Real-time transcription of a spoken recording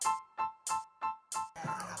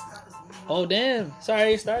Oh, damn.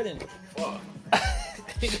 Sorry, starting. Fuck.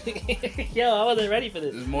 Yo, I wasn't ready for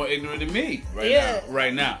this. This is more ignorant than me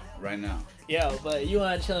right now. Yo, but you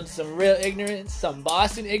want to chill into some real ignorance, some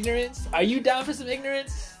Boston ignorance? Are you down for some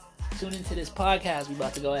ignorance? Tune into this podcast. We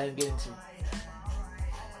about to go ahead and get into